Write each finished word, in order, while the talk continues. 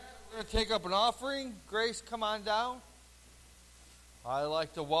going to take up an offering. Grace, come on down. I'd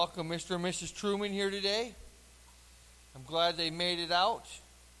like to welcome Mr. and Mrs. Truman here today. I'm glad they made it out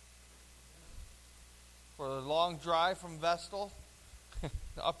for a long drive from Vestal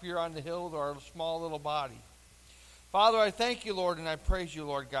up here on the hill with our small little body. Father, I thank you, Lord, and I praise you,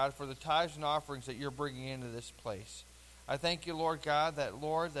 Lord God, for the tithes and offerings that you're bringing into this place. I thank you, Lord God, that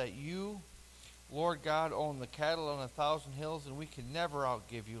you, Lord God, own the cattle on 1,000 hills, and we can never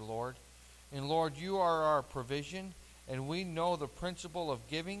outgive you, Lord. And Lord, you are our provision, and we know the principle of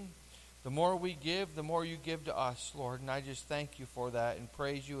giving. The more we give, the more you give to us, Lord. And I just thank you for that and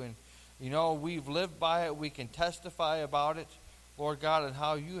praise you. And, we've lived by it. We can testify about it, Lord God, and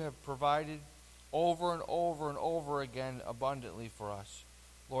how you have provided over and over and over again abundantly for us,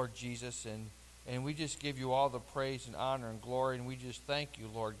 Lord Jesus. And we just give you all the praise and honor and glory, and we just thank you,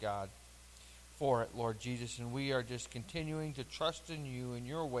 Lord God, for it, Lord Jesus. And we are just continuing to trust in you and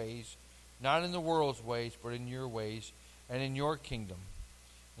your ways, not in the world's ways, but in your ways and in your kingdom.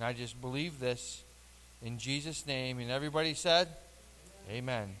 And I just believe this in Jesus' name. And everybody said,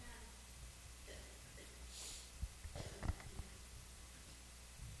 Amen.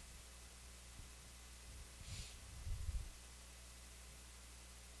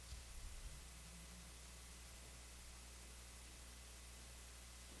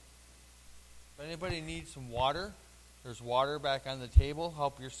 If anybody needs some water, there's water back on the table.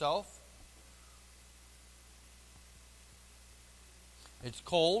 Help yourself. It's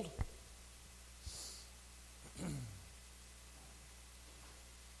cold.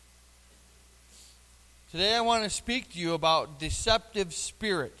 Today I want to speak to you about deceptive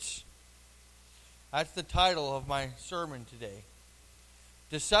spirits. That's the title of my sermon today.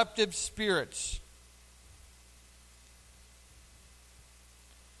 Deceptive spirits.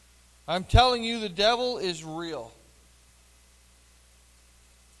 I'm telling you, the devil is real.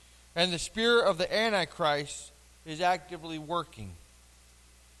 And the spirit of the Antichrist is actively working.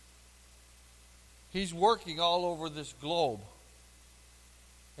 He's working all over this globe.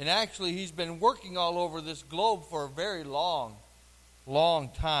 And actually, he's been working all over this globe for a very long, long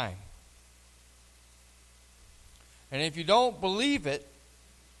time. And if you don't believe it,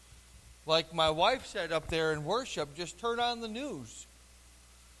 like my wife said up there in worship, just turn on the news.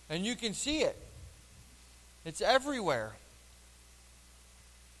 And you can see it. It's everywhere.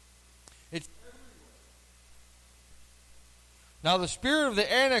 It's everywhere. Now, the spirit of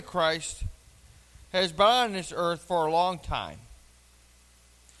the Antichrist has been on this earth for a long time.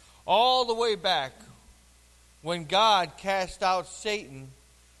 All the way back when God cast out Satan,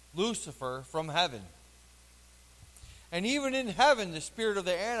 Lucifer, from heaven. And even in heaven, the spirit of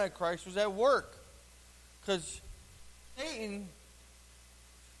the Antichrist was at work. Because Satan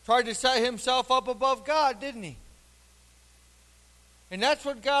tried to set himself up above God, didn't he? And that's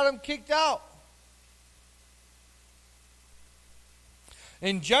what got him kicked out.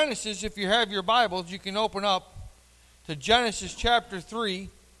 In Genesis, if you have your Bibles, you can open up to Genesis chapter 3,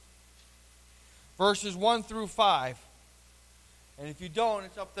 verses 1 through 5. And if you don't,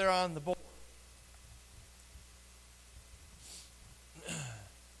 it's up there on the board.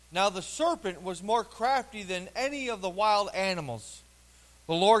 Now the serpent was more crafty than any of the wild animals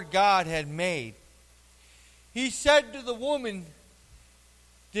the Lord God had made. He said to the woman,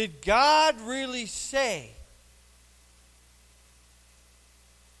 "Did God really say?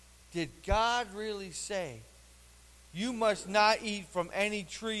 Did God really say, you must not eat from any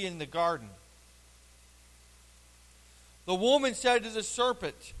tree in the garden?" The woman said to the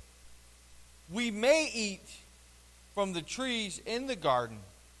serpent, "We may eat from the trees in the garden.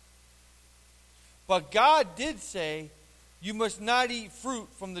 But God did say, you must not eat fruit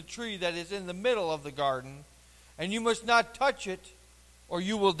from the tree that is in the middle of the garden, and you must not touch it, or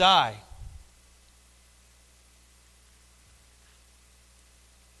you will die."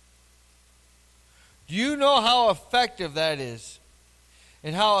 Do you know how effective that is?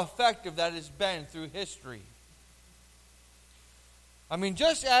 And how effective that has been through history? I mean,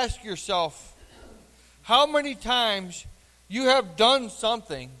 just ask yourself how many times you have done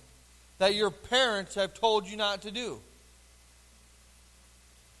something that your parents have told you not to do.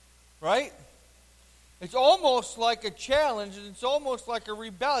 Right? It's almost like a challenge, and it's almost like a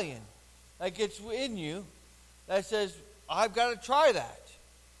rebellion that gets in you that says, I've got to try that.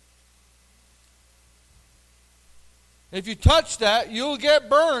 If you touch that, you'll get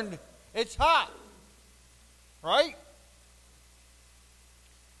burned. It's hot. Right?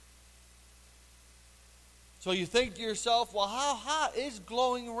 So you think to yourself, well, how hot is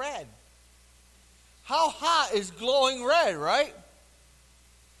glowing red? How hot is glowing red, right?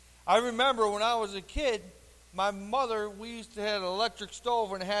 I remember when I was a kid, my mother, we used to have an electric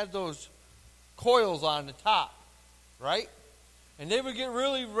stove and it had those coils on the top, right? And they would get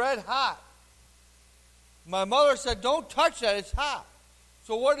really red hot. My mother said, don't touch that, it's hot.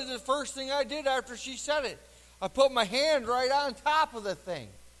 So what is the first thing I did after she said it? I put my hand right on top of the thing.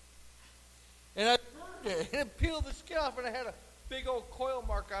 And I burned it, and it peeled the skin off, and I had a big old coil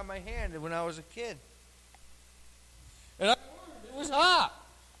mark on my hand when I was a kid. And I burned it was hot.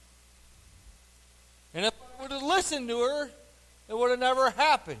 And if I would have listened to her, it would have never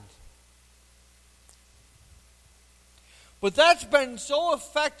happened. But that's been so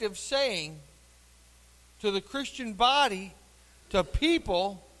effective saying to the Christian body, to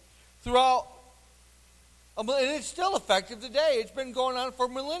people throughout, and it's still effective today. It's been going on for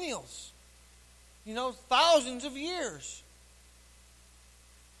millennials. Thousands of years.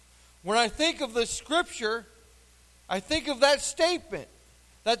 When I think of the scripture, I think of that statement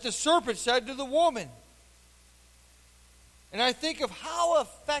that the serpent said to the woman. And I think of how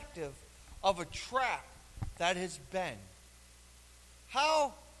effective of a trap that has been.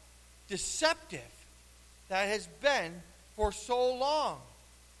 How deceptive that has been for so long.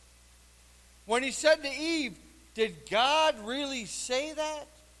 When he said to Eve, did God really say that?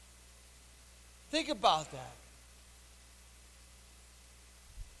 Think about that.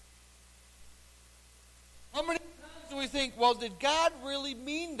 How many times do we think, well, did God really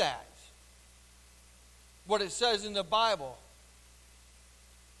mean that? What it says in the Bible.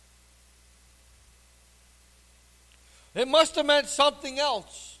 It must have meant something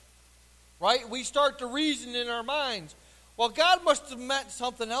else. Right? We start to reason in our minds. Well, God must have meant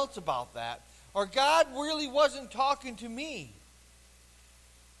something else about that. Or God really wasn't talking to me.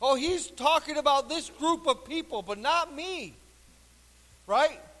 Oh, he's talking about this group of people, but not me.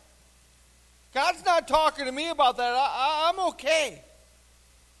 Right? God's not talking to me about that. I'm okay.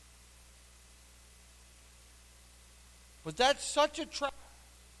 But that's such a trap.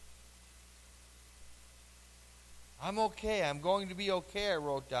 I'm okay. I'm going to be okay, I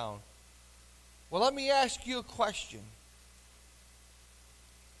wrote down. Well, let me ask you a question.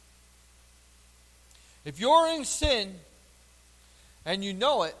 If you're in sin, and you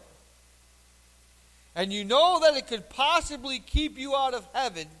know it, and you know that it could possibly keep you out of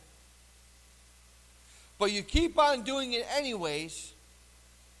heaven, but you keep on doing it anyways,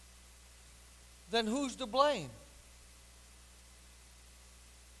 then who's to blame?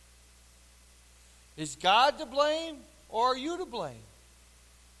 Is God to blame, or are you to blame?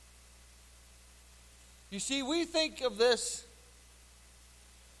 You see, we think of this,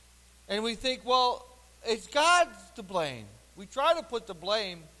 and we think, well, it's God to blame. We try to put the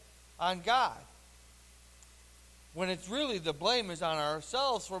blame on God, when it's really the blame is on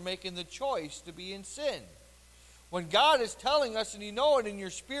ourselves for making the choice to be in sin. When God is telling us, and you know it in your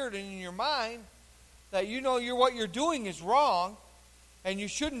spirit and in your mind, that you know what you're doing is wrong, and you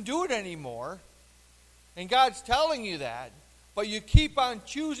shouldn't do it anymore, and God's telling you that, but you keep on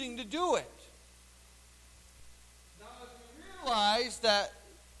choosing to do it. Now, if you realize that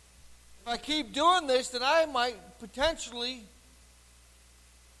if I keep doing this, then I might potentially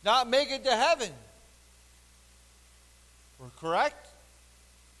not make it to heaven. We're correct?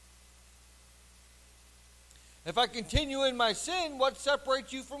 If I continue in my sin, what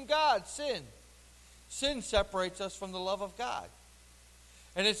separates you from God? Sin. Sin separates us from the love of God.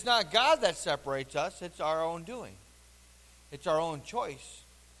 And it's not God that separates us, it's our own doing. It's our own choice.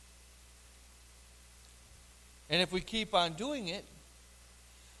 And if we keep on doing it,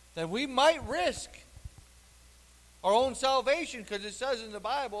 then we might risk our own salvation, because it says in the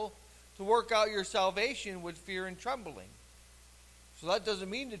Bible to work out your salvation with fear and trembling. So that doesn't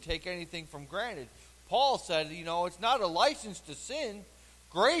mean to take anything for granted. Paul said, it's not a license to sin.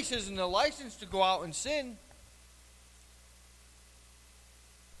 Grace isn't a license to go out and sin.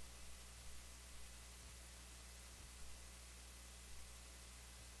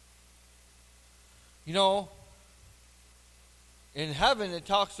 In heaven, it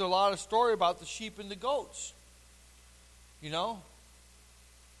talks a lot of story about the sheep and the goats. And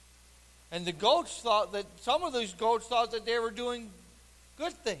the goats some of those goats thought that they were doing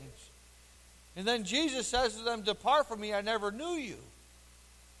good things. And then Jesus says to them, depart from me, I never knew you.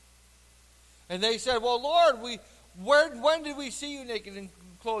 And they said, well, Lord, when did we see you naked and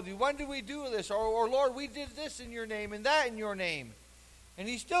clothed you? When did we do this? Or Lord, we did this in your name and that in your name. And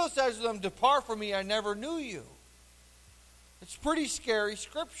he still says to them, depart from me, I never knew you. It's pretty scary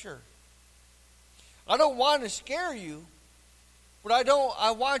scripture. I don't want to scare you, but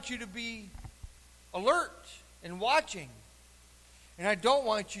I want you to be alert and watching. And I don't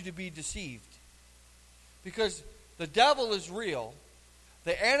want you to be deceived. Because the devil is real.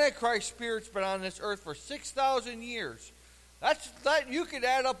 The Antichrist spirit's been on this earth for 6,000 years. That you could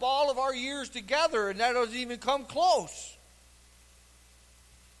add up all of our years together, and that doesn't even come close.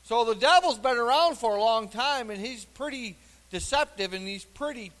 So the devil's been around for a long time, and he's pretty deceptive, and he's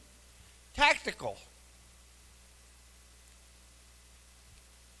pretty tactical.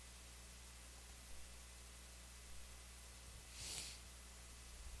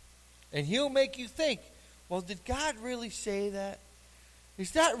 And he'll make you think, well, did God really say that?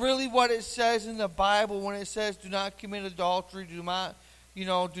 Is that really what it says in the Bible when it says do not commit adultery, do not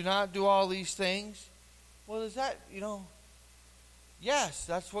do all these things? Well, is that, yes,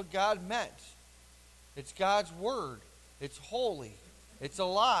 that's what God meant. It's God's word. It's holy. It's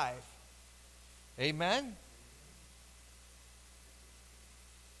alive. Amen?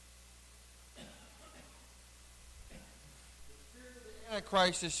 The spirit of the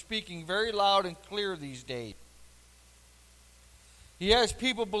Antichrist is speaking very loud and clear these days. He has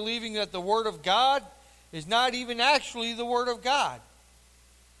people believing that the Word of God is not even actually the Word of God.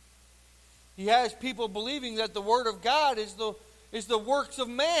 He has people believing that the Word of God is the works of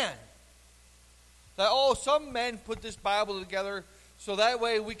man. That, some men put this Bible together so that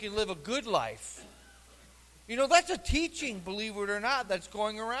way we can live a good life. That's a teaching, believe it or not, that's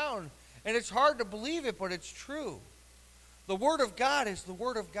going around. And it's hard to believe it, but it's true. The Word of God is the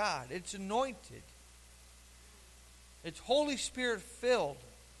Word of God. It's anointed. It's Holy Spirit filled.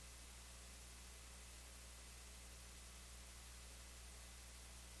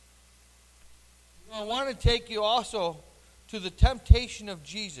 I want to take you also to the temptation of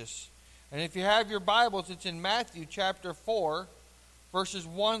Jesus. And if you have your Bibles, it's in Matthew chapter 4, verses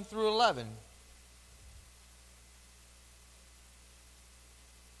 1 through 11.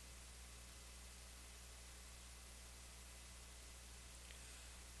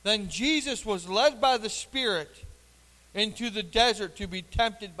 Then Jesus was led by the Spirit into the desert to be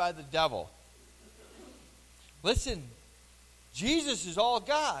tempted by the devil. Listen, Jesus is all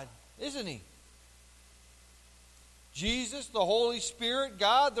God, isn't he? Jesus, the Holy Spirit,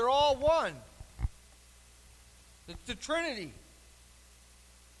 God, they're all one. It's the Trinity.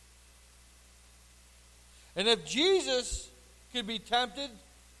 And if Jesus can be tempted,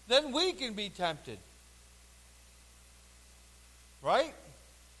 then we can be tempted. Right?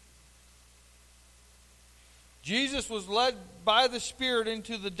 Jesus was led by the Spirit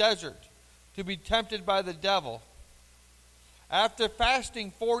into the desert to be tempted by the devil. After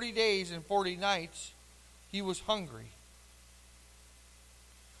fasting 40 days and 40 nights, he was hungry.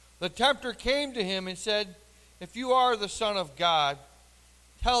 The tempter came to him and said, "If you are the Son of God,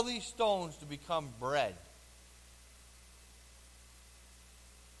 tell these stones to become bread."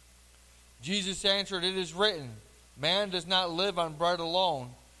 Jesus answered, "It is written, man does not live on bread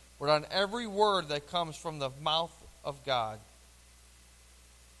alone, but on every word that comes from the mouth of God."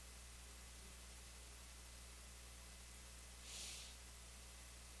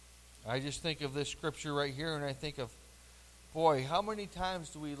 I just think of this scripture right here, and I think of, boy, how many times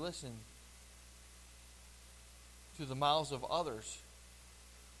do we listen to the mouths of others,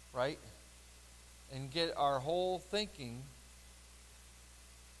 right? And get our whole thinking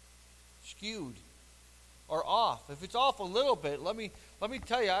skewed or off. If it's off a little bit, let me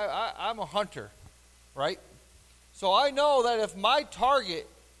tell you, I'm a hunter, right? So I know that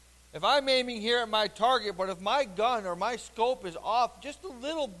if I'm aiming here at my target, but if my gun or my scope is off just a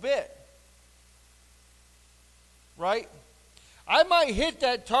little bit, right? I might hit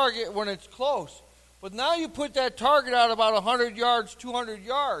that target when it's close, but now you put that target out about 100 yards, 200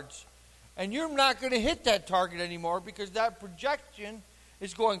 yards, and you're not going to hit that target anymore because that projection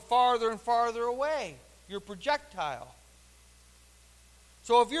is going farther and farther away. Your projectile.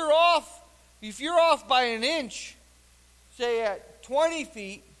 So if you're off by an inch, say at 20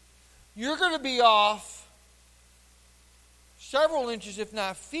 feet, you're going to be off several inches, if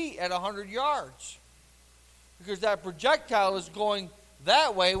not feet, at 100 yards. Because that projectile is going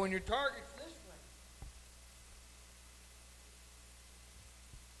that way when your target's this way.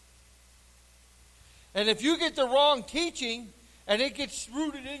 And if you get the wrong teaching, and it gets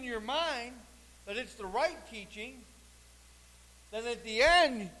rooted in your mind that it's the right teaching, then at the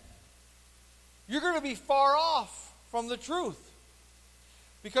end, you're going to be far off from the truth.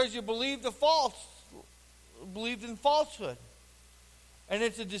 Because you believed in falsehood. And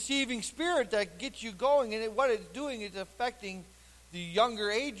it's a deceiving spirit that gets you going, and what it's doing is affecting the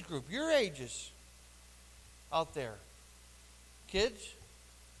younger age group, your ages out there. Kids,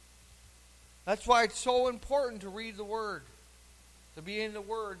 that's why it's so important to read the Word, to be in the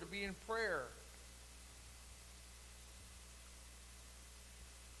Word, to be in prayer.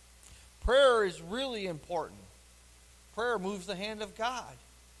 Prayer is really important. prayer moves the hand of God.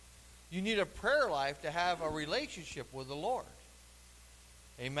 You need a prayer life to have a relationship with the Lord.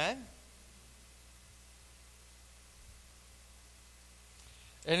 Amen?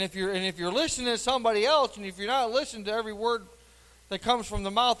 And if you're listening to somebody else, and if you're not listening to every word that comes from the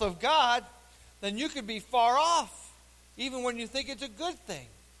mouth of God, then you could be far off, even when you think it's a good thing.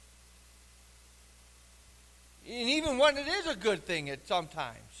 And even when it is a good thing at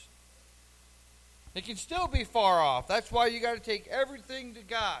sometimes, it can still be far off. That's why you got to take everything to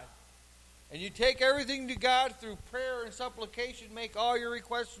God. And you take everything to God through prayer and supplication. Make all your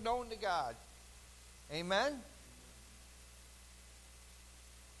requests known to God. Amen?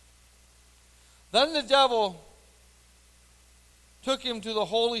 Then the devil took him to the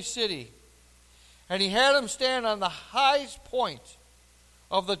holy city, and he had him stand on the highest point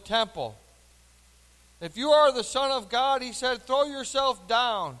of the temple. If you are the Son of God, he said, throw yourself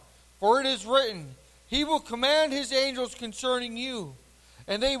down, for it is written, he will command his angels concerning you,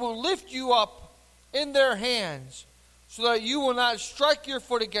 and they will lift you up in their hands, so that you will not strike your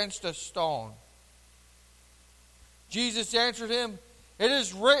foot against a stone. Jesus answered him, it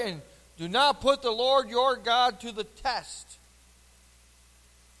is written, do not put the Lord your God to the test.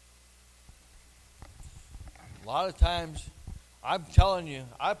 A lot of times, I'm telling you,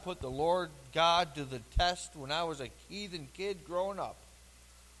 I put the Lord God to the test when I was a heathen kid growing up.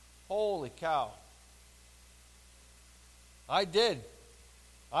 Holy cow. I did.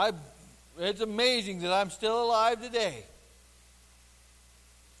 It's amazing that I'm still alive today.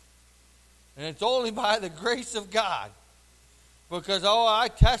 And it's only by the grace of God. Because, I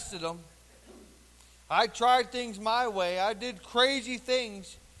tested them. I tried things my way. I did crazy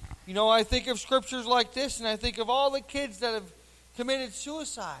things. I think of scriptures like this, and I think of all the kids that have committed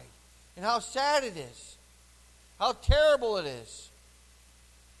suicide, and how sad it is. How terrible it is.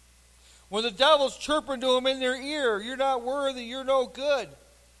 When the devil's chirping to them in their ear, you're not worthy, you're no good.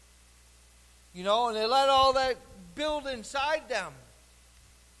 And they let all that build inside them.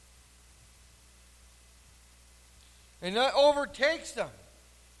 And that overtakes them.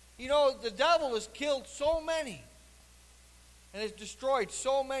 The devil has killed so many. And has destroyed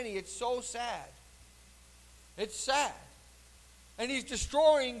so many. It's so sad. It's sad. And he's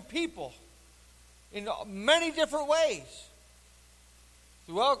destroying people in many different ways.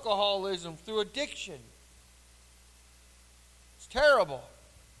 Through alcoholism, through addiction. It's terrible.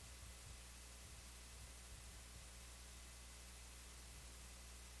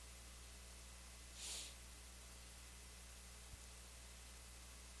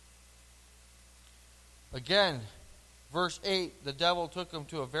 Again, verse 8, the devil took him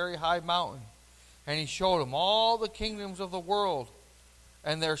to a very high mountain, and he showed him all the kingdoms of the world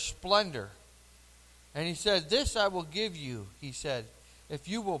and their splendor. And he said, this I will give you, he said, if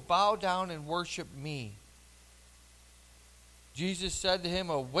you will bow down and worship me. Jesus said to him,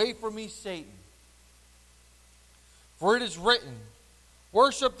 away from me, Satan. For it is written,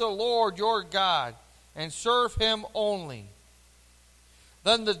 worship the Lord your God and serve him only.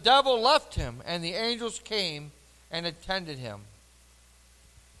 Then the devil left him, and the angels came and attended him.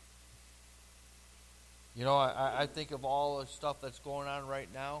 I think of all the stuff that's going on right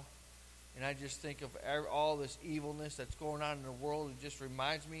now, and I just think of all this evilness that's going on in the world. It just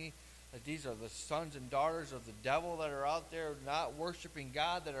reminds me that these are the sons and daughters of the devil that are out there not worshiping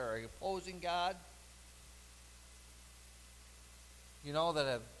God, that are opposing God.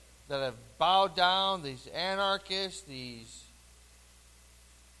 That have bowed down, these anarchists, these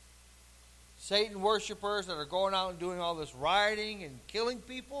Satan worshipers that are going out and doing all this rioting and killing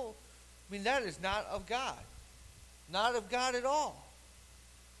people. That is not of God. Not of God at all.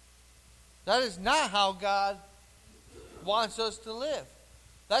 That is not how God wants us to live.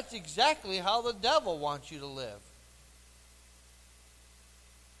 That's exactly how the devil wants you to live.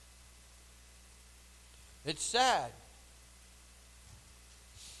 It's sad.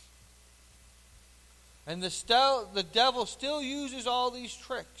 And the devil still uses all these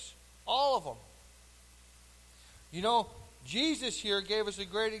tricks. All of them. Jesus here gave us a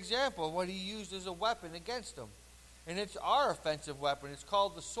great example of what he used as a weapon against them. And it's our offensive weapon. It's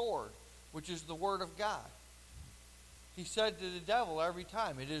called the sword, which is the word of God. He said to the devil every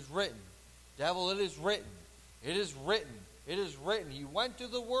time, it is written. Devil, it is written. It is written. It is written. He went to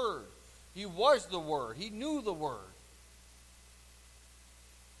the word. He was the word. He knew the word.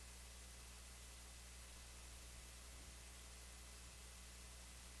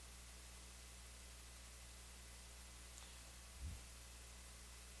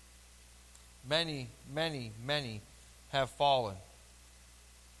 Many, many, many have fallen.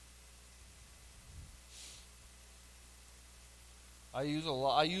 I use a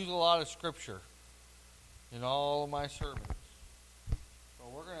lot of scripture in all of my sermons. So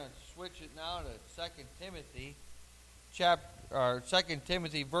we're going to switch it now to 2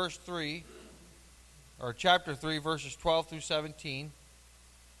 Timothy, verse 3, or chapter 3, verses 12 through 17.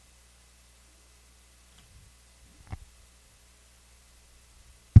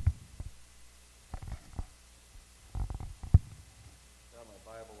 Got my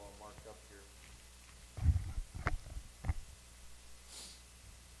Bible all marked up here.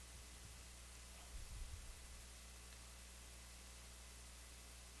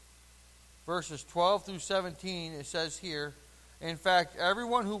 Verses 12 through 17, it says here, in fact,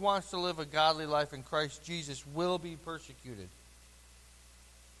 everyone who wants to live a godly life in Christ Jesus will be persecuted.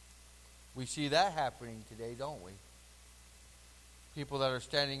 We see that happening today, don't we? People that are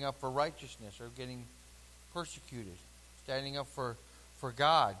standing up for righteousness are getting persecuted, standing up for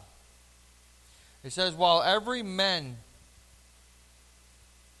God. It says, while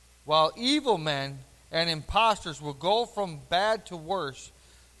evil men and impostors will go from bad to worse,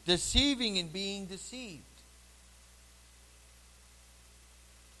 deceiving and being deceived.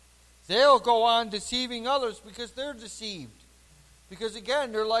 They'll go on deceiving others because they're deceived. Because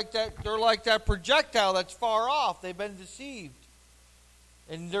again, they're like that projectile that's far off. They've been deceived.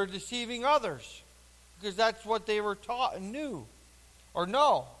 And they're deceiving others. Because that's what they were taught and knew. Or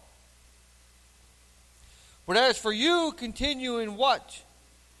know. But as for you, continue in what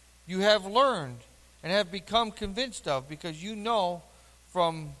you have learned and have become convinced of, because you know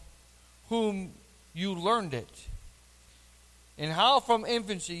from whom you learned it, and how from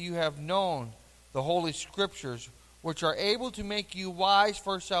infancy you have known the Holy Scriptures, which are able to make you wise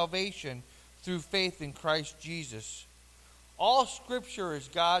for salvation through faith in Christ Jesus. All Scripture is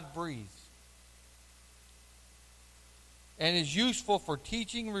God-breathed and is useful for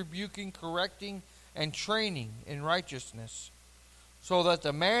teaching, rebuking, correcting, and training in righteousness, so that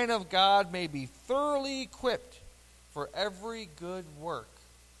the man of God may be thoroughly equipped for every good work.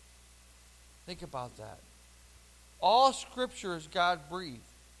 Think about that. All Scripture is God-breathed.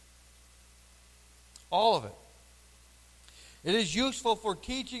 All of it. It is useful for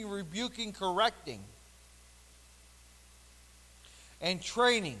teaching, rebuking, correcting, and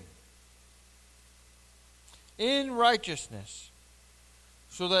training in righteousness,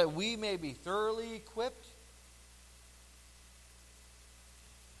 so that we may be thoroughly equipped.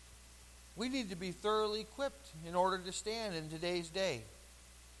 We need to be thoroughly equipped in order to stand in today's day.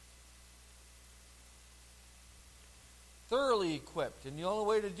 Thoroughly equipped. And the only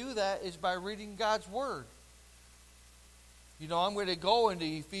way to do that is by reading God's Word. You know, I'm going to go into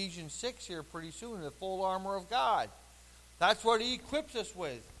Ephesians 6 here pretty soon, the full armor of God. That's what He equips us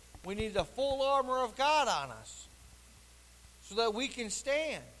with. We need the full armor of God on us, so that we can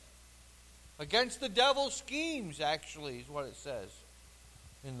stand against the devil's schemes, actually, is what it says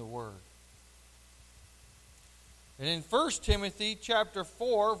in the Word. And in 1 Timothy chapter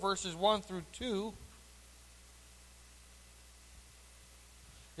 4, verses 1 through 2,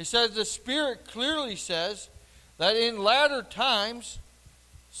 it says, the Spirit clearly says that in latter times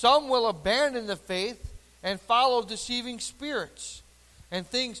some will abandon the faith and follow deceiving spirits and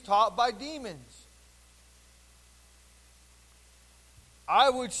things taught by demons.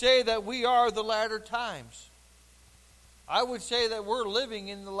 I would say that we are the latter times. I would say that we're living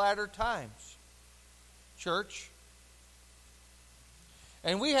in the latter times, church.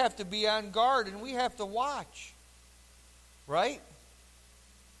 And we have to be on guard and we have to watch. Right?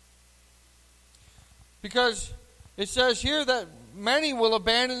 Because it says here that many will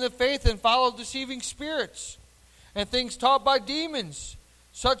abandon the faith and follow deceiving spirits and things taught by demons.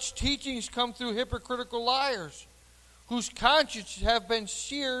 Such teachings come through hypocritical liars, whose consciences have been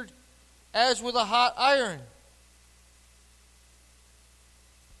seared as with a hot iron.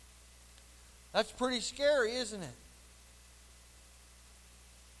 That's pretty scary, isn't it?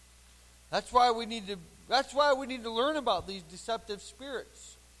 That's why we need to learn about these deceptive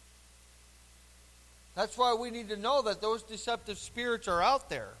spirits. That's why we need to know that those deceptive spirits are out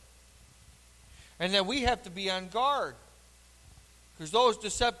there. And that we have to be on guard. Because those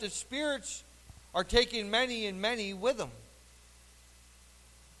deceptive spirits are taking many and many with them.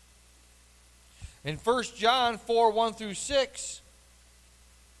 In 1 John 4, 1 through 6,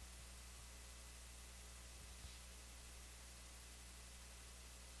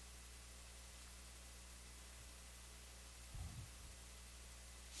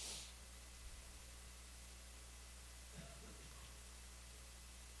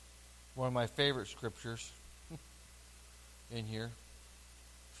 one of my favorite scriptures in here.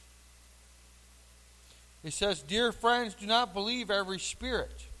 It says, dear friends, do not believe every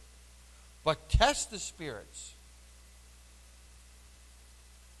spirit, but test the spirits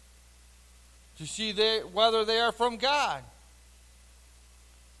to see whether they are from God.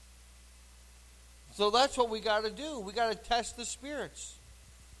 So that's what we got to do. We got to test the spirits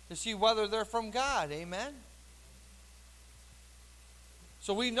to see whether they're from God. Amen?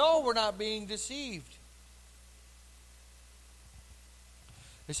 So we know we're not being deceived.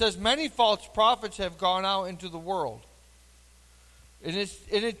 It says, many false prophets have gone out into the world. And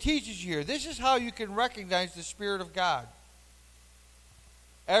it teaches you here, this is how you can recognize the Spirit of God.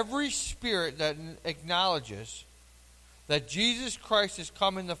 Every spirit that acknowledges that Jesus Christ has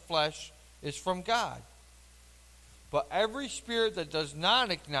come in the flesh is from God. But every spirit that does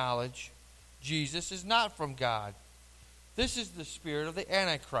not acknowledge Jesus is not from God. This is the spirit of the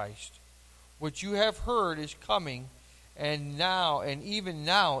Antichrist, which you have heard is coming, and even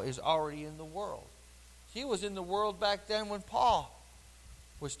now is already in the world. He was in the world back then when Paul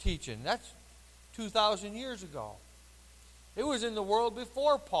was teaching. That's 2,000 years ago. It was in the world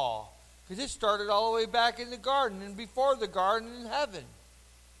before Paul, because it started all the way back in the garden, and before the garden in heaven.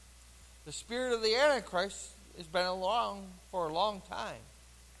 The spirit of the Antichrist has been along for a long time.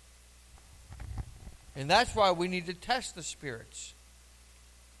 And that's why we need to test the spirits.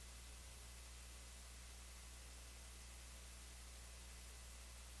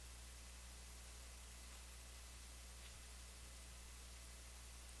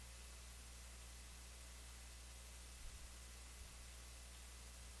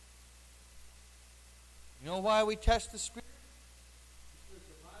 You know why we test the spirit? Because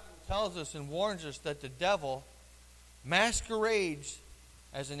the Bible tells us and warns us that the devil masquerades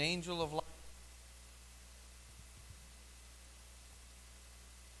as an angel of light.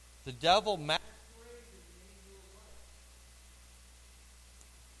 The devil masquerades as an angel of light.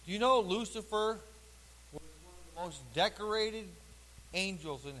 Do you know Lucifer was one of the most decorated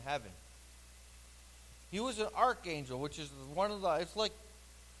angels in heaven? He was an archangel, which is one of the, it's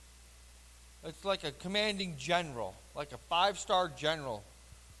like a commanding general, like a 5-star general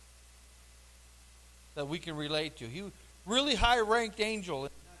that we can relate to. He was a really high-ranked angel,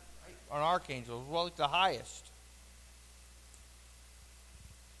 an archangel, well, like the highest.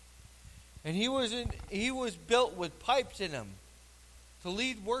 And he was built with pipes in him to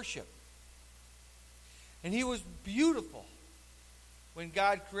lead worship. And he was beautiful when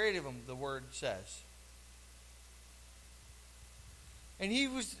God created him, the word says. And he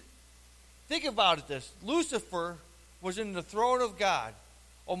was, think about this, Lucifer was in the throne of God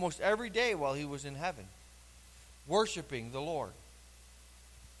almost every day while he was in heaven, worshiping the Lord.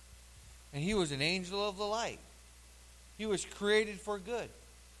 And he was an angel of the light. He was created for good.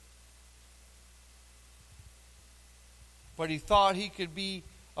 But he thought he could be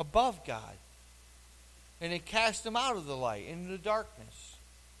above God. And it cast him out of the light, into the darkness.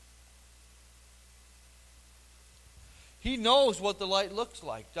 He knows what the light looks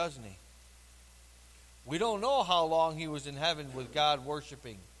like, doesn't he? We don't know how long he was in heaven with God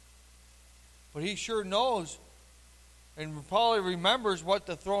worshiping. But he sure knows and probably remembers what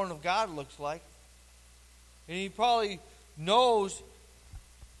the throne of God looks like. And he probably knows,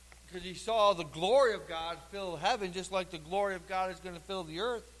 because he saw the glory of God fill heaven, just like the glory of God is going to fill the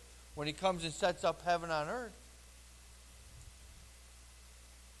earth when he comes and sets up heaven on earth.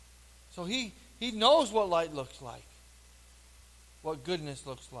 So he knows what light looks like, what goodness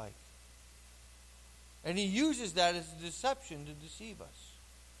looks like. And he uses that as a deception to deceive us.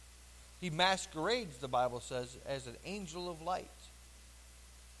 He masquerades, the Bible says, as an angel of light,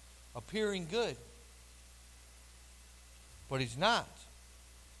 appearing good. But he's not.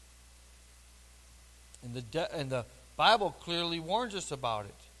 And the Bible clearly warns us about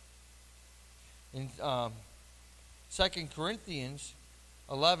it. In 2 Corinthians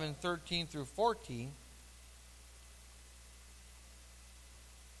 11:13 through 14,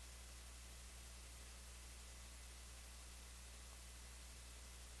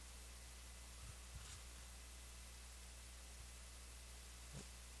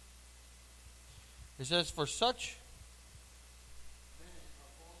 it says, "For such men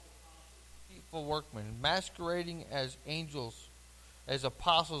are false apostles, deceitful workmen, masquerading as angels, as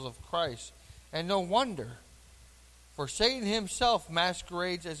apostles of Christ. And no wonder, for Satan himself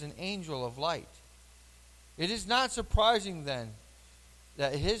masquerades as an angel of light. It is not surprising then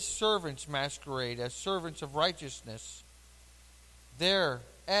that his servants masquerade as servants of righteousness. Their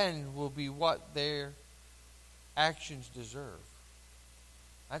end will be what their actions deserve."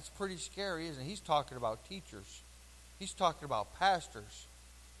 That's pretty scary, isn't it? He's talking about teachers. He's talking about pastors.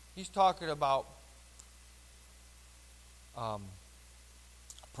 He's talking about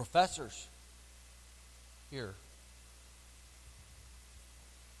professors here.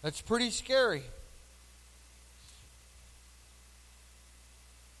 That's pretty scary.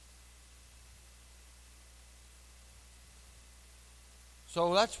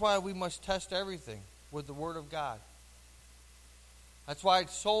 So that's why we must test everything with the Word of God. That's why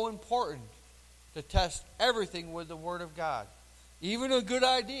it's so important to test everything with the Word of God. Even a good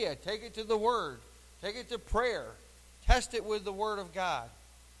idea, take it to the Word. Take it to prayer. Test it with the Word of God.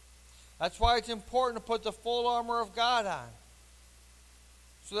 That's why it's important to put the full armor of God on,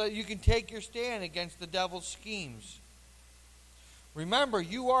 so that you can take your stand against the devil's schemes. Remember,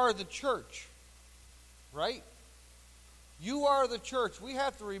 you are the church, right? You are the church. We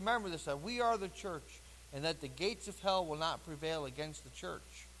have to remember this, that we are the church, and that the gates of hell will not prevail against the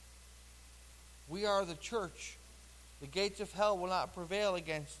church. We are the church. The gates of hell will not prevail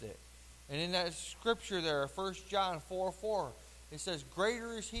against it. And in that scripture there, 1 John 4:4, it says,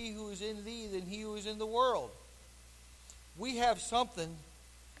 "Greater is he who is in thee than he who is in the world." We have something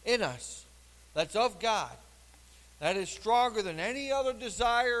in us that's of God, that is stronger than any other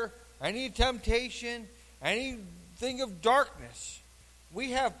desire, any temptation, anything of darkness.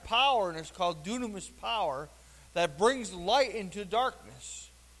 We have power, and it's called dunamis power, that brings light into darkness.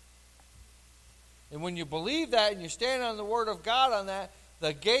 And when you believe that and you stand on the Word of God on that,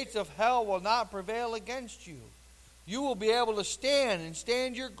 the gates of hell will not prevail against you. You will be able to stand and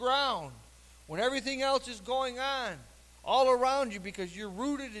stand your ground when everything else is going on all around you, because you're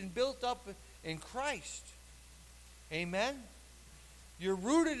rooted and built up in Christ. Amen? You're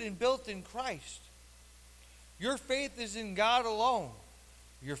rooted and built in Christ. Your faith is in God alone.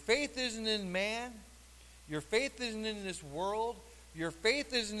 Your faith isn't in man. Your faith isn't in this world. Your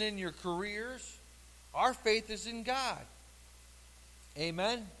faith isn't in your careers. Our faith is in God.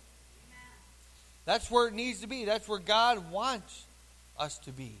 Amen? That's where it needs to be. That's where God wants us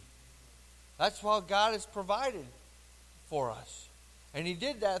to be. That's what God has provided for us. And He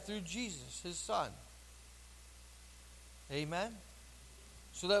did that through Jesus, His Son. Amen?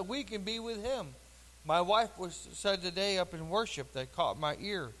 So that we can be with Him. My wife said today up in worship, that caught my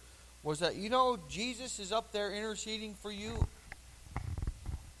ear, was that, Jesus is up there interceding for you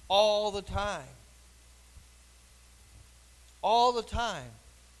all the time. All the time.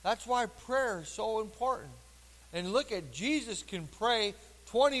 That's why prayer is so important. And look at, Jesus can pray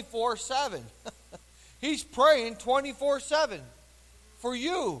 24/7. He's praying 24/7 for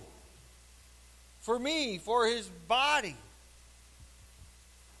you, for me, for His body,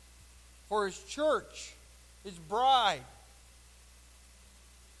 for His church, His bride.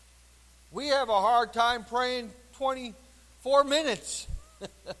 We have a hard time praying 24 minutes.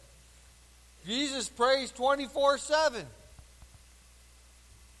 Jesus prays 24/7.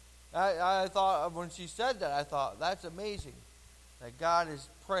 I thought, when she said that, I thought, that's amazing, that God is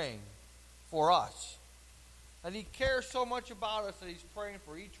praying for us. That He cares so much about us that He's praying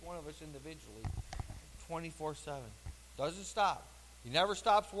for each one of us individually 24/7. Doesn't stop. He never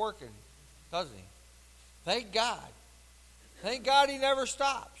stops working, doesn't He? Thank God. Thank God He never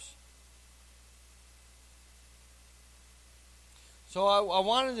stops. So I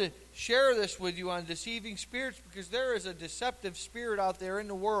wanted to share this with you on deceiving spirits, because there is a deceptive spirit out there in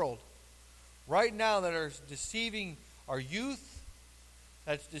the world right now that is deceiving our youth,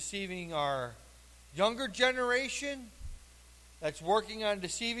 that's deceiving our younger generation, that's working on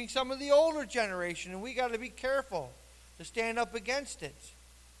deceiving some of the older generation, and we got to be careful to stand up against it,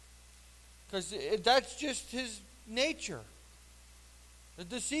 because that's just his nature, the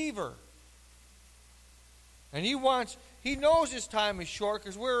deceiver. And he knows his time is short,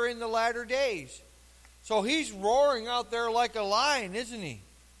 because we're in the latter days. So he's roaring out there like a lion, isn't he?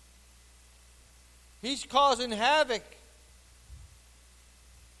 He's causing havoc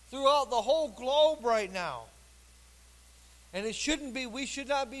throughout the whole globe right now. And we should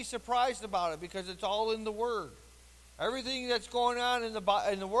not be surprised about it, because it's all in the Word. Everything that's going on in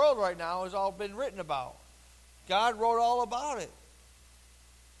the world right now has all been written about. God wrote all about it.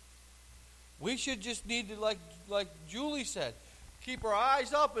 We should just need to, like Julie said, keep our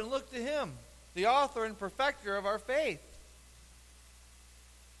eyes up and look to Him, the author and perfecter of our faith.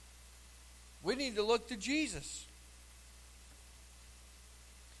 We need to look to Jesus.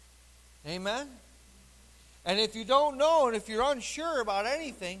 Amen? And if you don't know, and if you're unsure about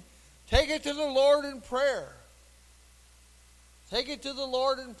anything, take it to the Lord in prayer. Take it to the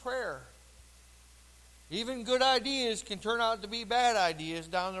Lord in prayer. Even good ideas can turn out to be bad ideas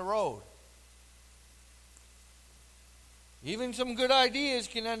down the road. Even some good ideas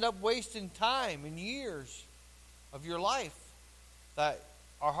can end up wasting time and years of your life that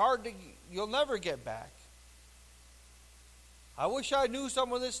are you'll never get back. I wish I knew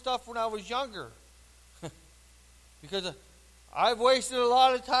some of this stuff when I was younger, because I've wasted a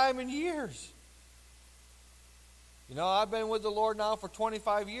lot of time and years. I've been with the Lord now for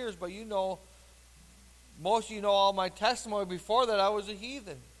 25 years, but most of you know all my testimony. Before that, I was a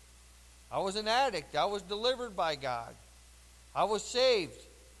heathen. I was an addict. I was delivered by God. I was saved.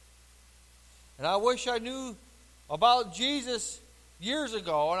 And I wish I knew about Jesus years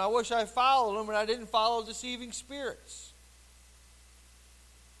ago, and I wish I followed him and I didn't follow deceiving spirits.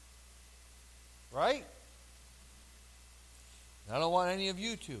 Right? And I don't want any of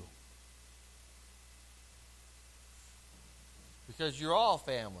you to. Because you're all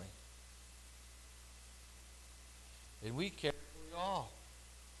family. And we care for you all.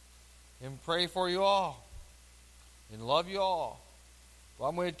 And pray for you all. And love you all. Well,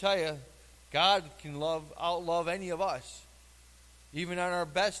 I'm going to tell you, God can outlove any of us. Even on our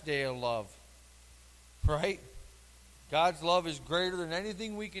best day of love. Right? God's love is greater than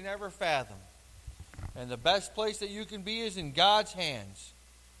anything we can ever fathom. And the best place that you can be is in God's hands.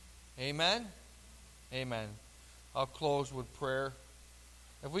 Amen? Amen. I'll close with prayer.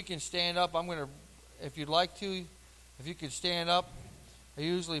 If we can stand up, if you'd like to, if you could stand up. I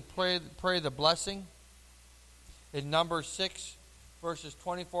usually pray the blessing in Numbers 6, verses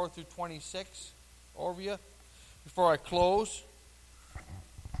 24 through 26 over you. Before I close,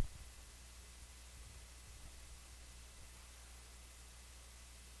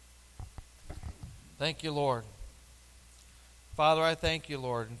 thank you, Lord. Father, I thank you,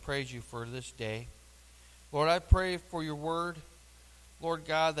 Lord, and praise you for this day. Lord, I pray for your word. Lord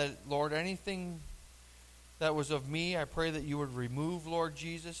God, that, Lord, anything that was of me, I pray that you would remove, Lord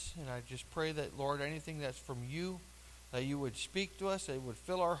Jesus. And I just pray that, Lord, anything that's from you, that you would speak to us, that it would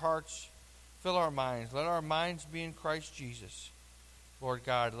fill our hearts, fill our minds. Let our minds be in Christ Jesus, Lord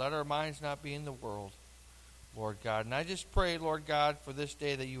God. Let our minds not be in the world, Lord God. And I just pray, Lord God, for this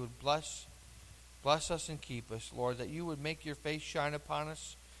day that you would bless us and keep us, Lord, that you would make your face shine upon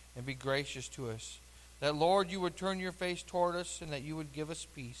us and be gracious to us. That, Lord, you would turn your face toward us and that you would give us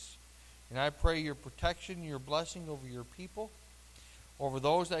peace. And I pray your protection, your blessing over your people, over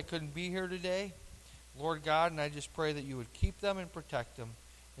those that couldn't be here today, Lord God, and I just pray that you would keep them and protect them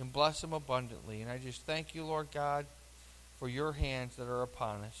and bless them abundantly. And I just thank you, Lord God, for your hands that are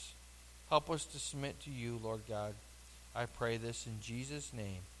upon us. Help us to submit to you, Lord God. I pray this in Jesus'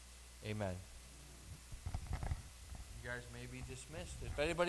 name. Amen. You guys may be dismissed. If anybody